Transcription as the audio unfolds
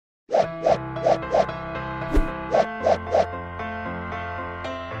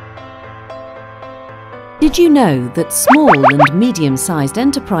Did you know that small and medium-sized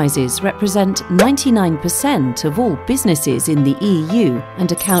enterprises represent 99% of all businesses in the EU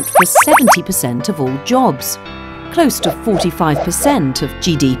and account for 70% of all jobs? Close to 45% of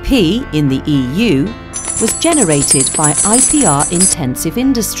GDP in the EU was generated by IPR-intensive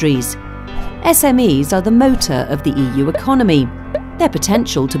industries. SMEs are the motor of the EU economy. Their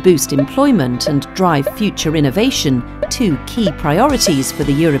potential to boost employment and drive future innovation, two key priorities for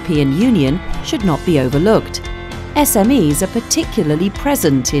the European Union, should not be overlooked. SMEs are particularly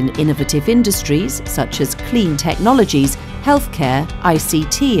present in innovative industries such as clean technologies, healthcare,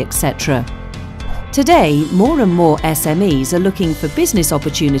 ICT, etc. Today, more and more SMEs are looking for business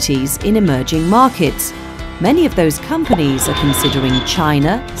opportunities in emerging markets. Many of those companies are considering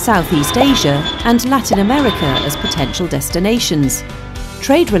China, Southeast Asia, and Latin America as potential destinations.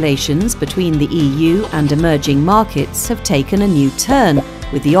 Trade relations between the EU and emerging markets have taken a new turn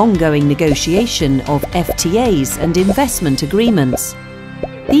with the ongoing negotiation of FTAs and investment agreements.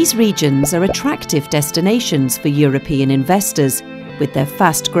 These regions are attractive destinations for European investors, with their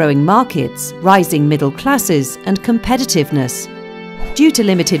fast-growing markets, rising middle classes, and competitiveness. Due to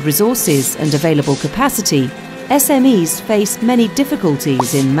limited resources and available capacity, SMEs face many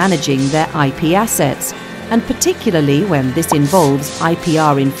difficulties in managing their IP assets, and particularly when this involves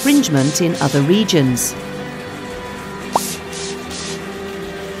IPR infringement in other regions.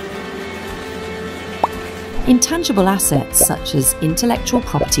 Intangible assets such as intellectual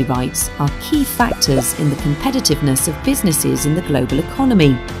property rights are key factors in the competitiveness of businesses in the global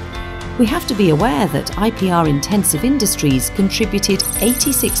economy. We have to be aware that IPR-intensive industries contributed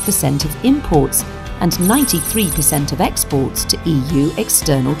 86% of imports and 93% of exports to EU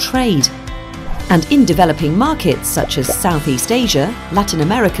external trade. And in developing markets such as Southeast Asia, Latin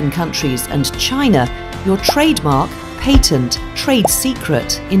American countries and China, your trademark, patent, trade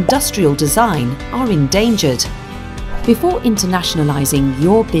secret, industrial design are endangered. Before internationalizing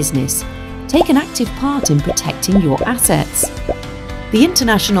your business, take an active part in protecting your assets. The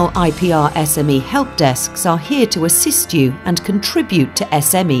International IPR SME Helpdesks are here to assist you and contribute to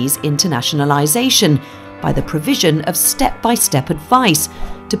SMEs internationalization by the provision of step-by-step advice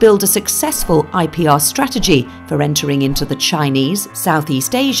to build a successful IPR strategy for entering into the Chinese,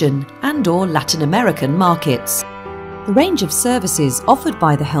 Southeast Asian and/or Latin American markets. The range of services offered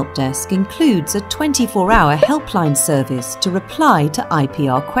by the Helpdesk includes a 24-hour helpline service to reply to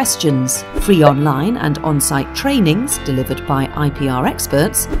IPR questions, free online and on-site trainings delivered by IPR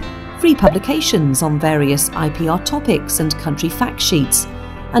experts, free publications on various IPR topics and country fact sheets,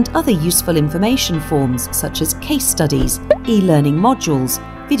 and other useful information forms such as case studies, e-learning modules,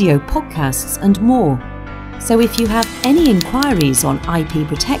 video podcasts and more. So if you have any inquiries on IP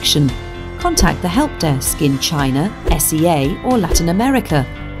protection, contact the Helpdesk in China, SEA or Latin America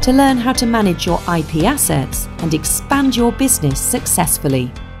to learn how to manage your IP assets and expand your business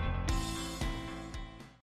successfully.